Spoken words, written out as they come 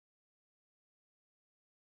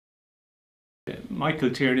Michael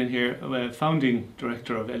Tiernan here, founding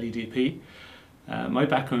director of LEDP. My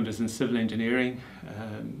background is in civil engineering,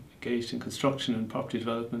 engaged in construction and property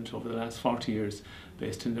development over the last 40 years,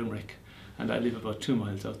 based in Limerick, and I live about 2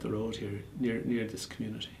 miles out the road here, near this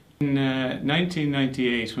community. In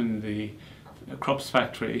 1998, when the crops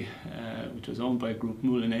factory, which was owned by Group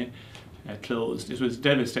Moulinet, closed, it was a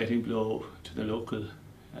devastating blow to the local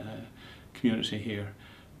community here,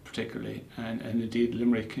 particularly, and indeed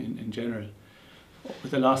Limerick in general,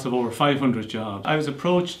 with the loss of over 500 jobs. I was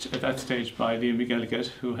approached at that stage by Liam McGilligan,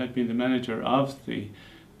 who had been the manager of the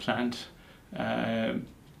plant,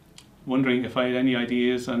 wondering if I had any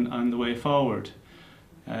ideas on the way forward.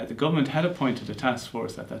 The government had appointed a task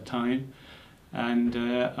force at that time, and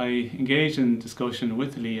I engaged in discussion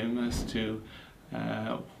with Liam as to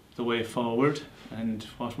the way forward and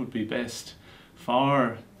what would be best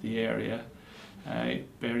for the area,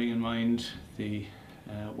 bearing in mind the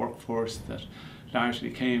workforce that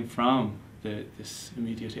largely came from this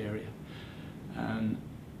immediate area.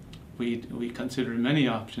 We considered many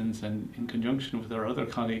options, and in conjunction with our other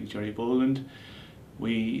colleague Jerry Boland,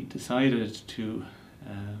 we decided to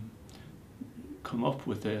come up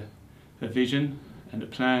with a vision and a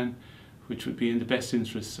plan which would be in the best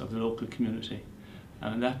interests of the local community.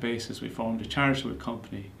 And on that basis we formed a charitable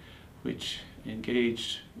company which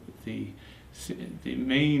engaged the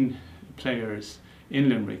main players in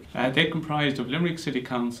Limerick. They comprised of Limerick City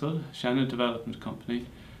Council, Shannon Development Company,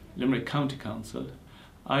 Limerick County Council,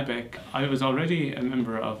 IBEC. I was already a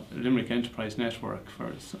member of Limerick Enterprise Network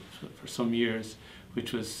for some years,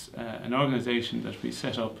 which was an organisation that we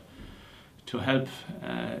set up to help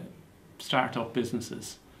start up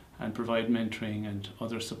businesses and provide mentoring and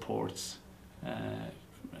other supports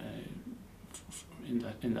in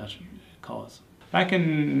that cause. Back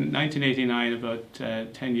in 1989, about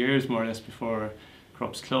 10 years more or less before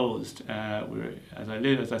Crops closed, as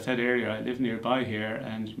I said earlier, I live nearby here,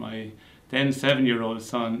 and my then 7-year-old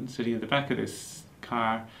son, sitting in the back of this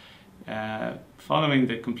car, following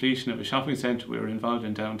the completion of a shopping centre we were involved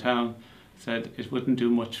in downtown, said it wouldn't do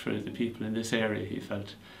much for the people in this area, he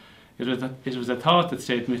felt. It was a thought that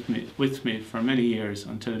stayed with me for many years,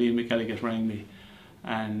 until Liam McGilligan rang me,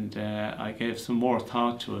 and I gave some more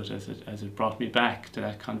thought to it as it brought me back to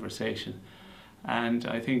that conversation. And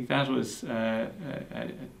I think that was the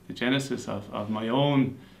genesis of my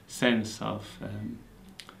own sense of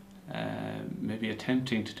maybe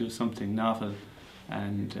attempting to do something novel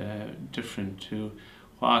and different to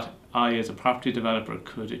what I as a property developer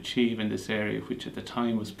could achieve in this area, which at the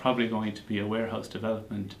time was probably going to be a warehouse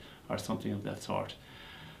development or something of that sort.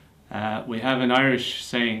 We have an Irish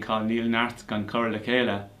saying called Níl Neart gan Cur le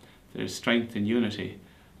Chéile, there's strength in unity,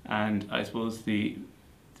 and I suppose the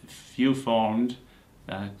view formed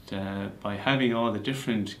that by having all the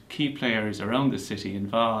different key players around the city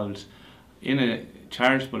involved in a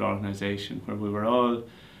charitable organisation where we were all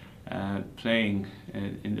playing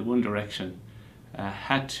in the one direction,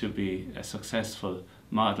 had to be a successful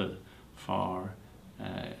model for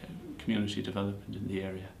community development in the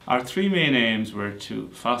area. Our 3 main aims were to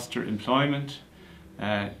foster employment,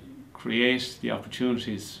 create the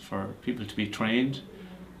opportunities for people to be trained,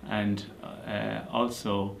 and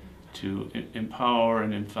also to empower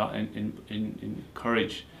and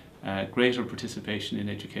encourage greater participation in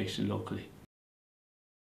education locally.